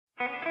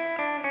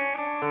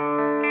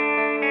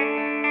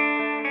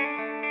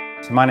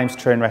So my name's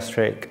Tryn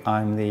Restrick.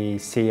 I'm the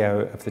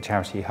CEO of the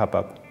charity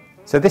Hubbub.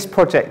 So this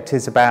project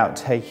is about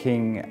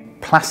taking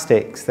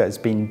plastics that has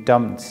been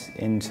dumped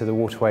into the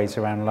waterways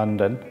around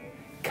London,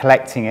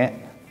 collecting it,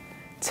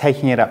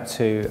 taking it up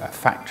to a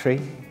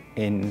factory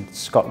in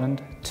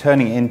Scotland,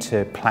 turning it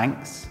into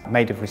planks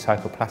made of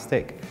recycled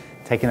plastic,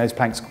 taking those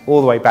planks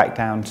all the way back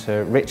down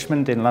to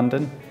Richmond in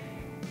London,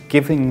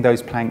 giving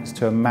those planks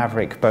to a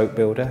maverick boat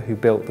builder who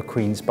built the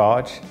Queen's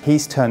Barge.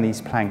 He's turned these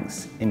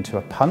planks into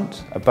a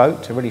punt, a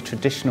boat, a really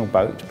traditional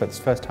boat, but it's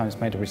the first time it's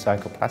made of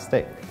recycled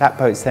plastic. That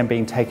boat's then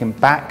being taken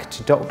back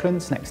to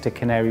Docklands next to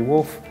Canary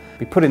Wharf,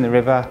 be put in the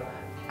river,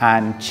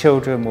 and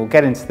children will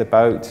get into the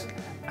boat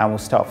and will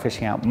start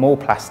fishing out more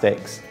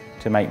plastics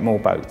to make more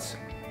boats.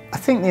 I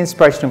think the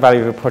inspirational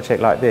value of a project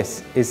like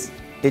this is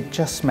it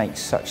just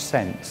makes such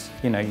sense.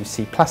 You know, you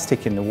see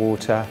plastic in the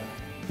water,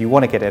 you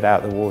want to get it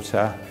out of the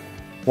water.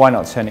 Why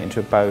not turn it into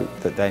a boat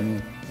that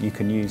then you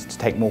can use to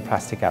take more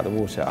plastic out of the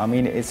water? I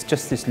mean, it's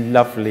just this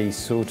lovely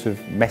sort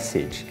of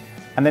message.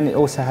 And then it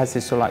also has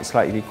this sort of like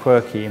slightly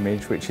quirky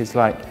image, which is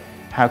like,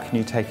 how can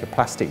you take a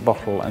plastic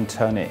bottle and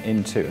turn it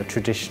into a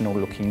traditional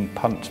looking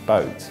punt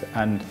boat?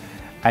 And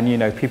you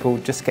know, people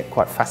just get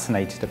quite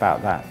fascinated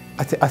about that.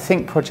 I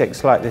think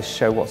projects like this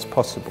show what's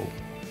possible,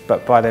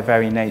 but by their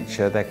very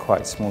nature, they're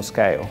quite small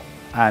scale.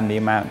 And the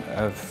amount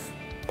of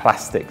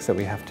plastics that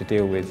we have to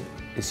deal with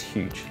is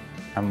huge.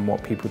 And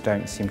what people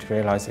don't seem to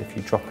realise, if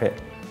you drop it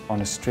on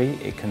a street,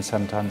 it can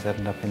sometimes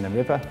end up in the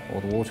river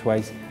or the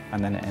waterways,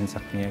 and then it ends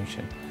up in the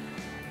ocean.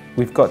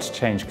 We've got to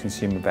change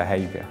consumer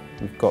behaviour.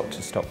 We've got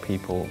to stop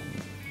people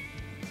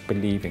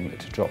believing that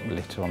to drop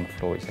litter on the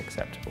floor is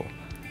acceptable.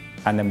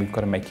 And then we've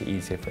got to make it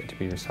easier for it to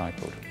be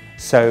recycled.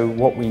 So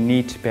what we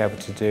need to be able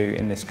to do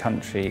in this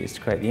country is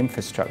to create the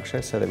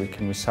infrastructure so that we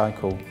can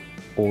recycle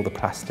all the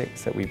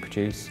plastics that we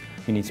produce.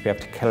 We need to be able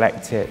to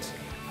collect it,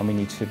 and we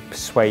need to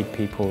persuade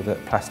people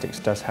that plastics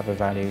does have a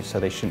value, so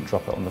they shouldn't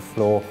drop it on the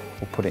floor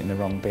or put it in the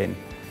wrong bin.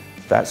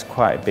 That's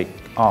quite a big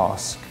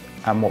ask,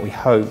 and what we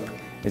hope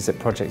is that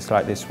projects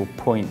like this will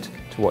point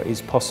to what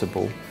is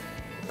possible,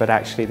 but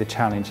actually the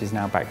challenge is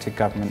now back to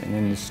government and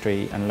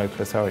industry and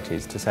local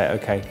authorities to say,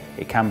 okay,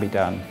 it can be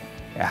done,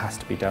 it has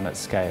to be done at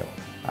scale.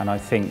 And I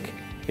think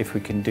if we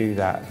can do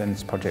that, then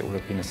this project will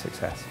have been a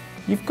success.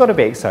 You've got to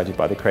be excited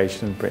by the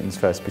creation of Britain's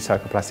first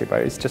recycled plastic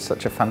boat. It's just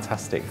such a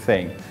fantastic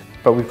thing.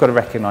 But we've got to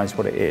recognise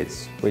what it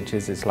is, which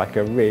is it's like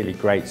a really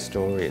great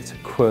story. It's a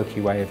quirky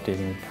way of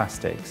dealing with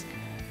plastics.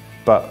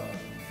 But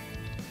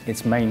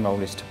its main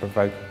role is to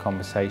provoke a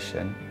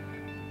conversation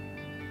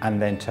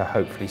and then to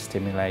hopefully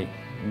stimulate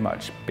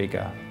much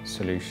bigger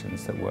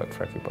solutions that work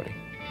for everybody.